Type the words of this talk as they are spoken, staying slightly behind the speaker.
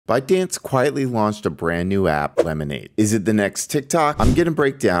Bytedance quietly launched a brand new app, Lemon8. Is it the next TikTok? I'm gonna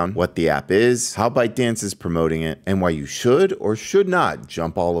break down what the app is, how Bytedance is promoting it, and why you should or should not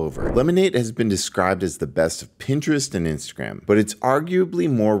jump all over it. Lemon8 has been described as the best of Pinterest and Instagram, but it's arguably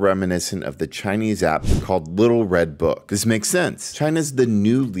more reminiscent of the Chinese app called Little Red Book. This makes sense. China's the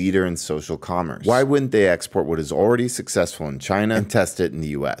new leader in social commerce. Why wouldn't they export what is already successful in China and test it in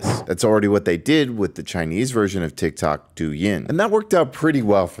the US? That's already what they did with the Chinese version of TikTok, Douyin, and that worked out pretty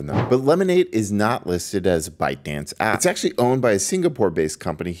well for them. But Lemon8 is not listed as a Bytedance app. It's actually owned by a Singapore-based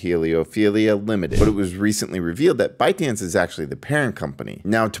company, Heliophilia Limited, but it was recently revealed that Bytedance is actually the parent company.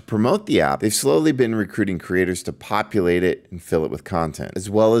 Now, to promote the app, they've slowly been recruiting creators to populate it and fill it with content,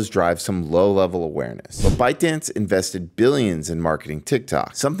 as well as drive some low-level awareness. But Bytedance invested billions in marketing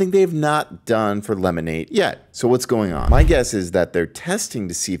TikTok, something they have not done for Lemon8 yet. So what's going on? My guess is that they're testing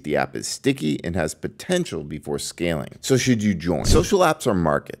to see if the app is sticky and has potential before scaling. So should you join? Social apps are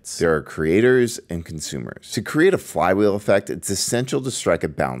markets. There are creators and consumers. To create a flywheel effect, it's essential to strike a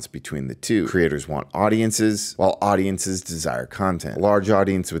balance between the two. Creators want audiences, while audiences desire content. A large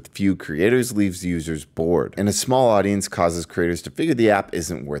audience with few creators leaves users bored, and a small audience causes creators to figure the app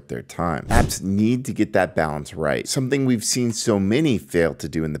isn't worth their time. Apps need to get that balance right, something we've seen so many fail to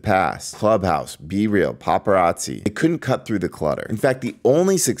do in the past. Clubhouse, BeReal, Paparazzi, they couldn't cut through the clutter. In fact, the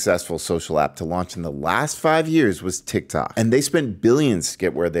only successful social app to launch in the last 5 years was TikTok, and they spent billions to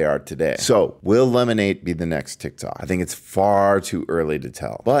get where they are today. So, will Lemon8 be the next TikTok? I think it's far too early to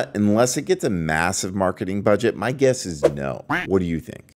tell. But unless it gets a massive marketing budget, my guess is no. What do you think?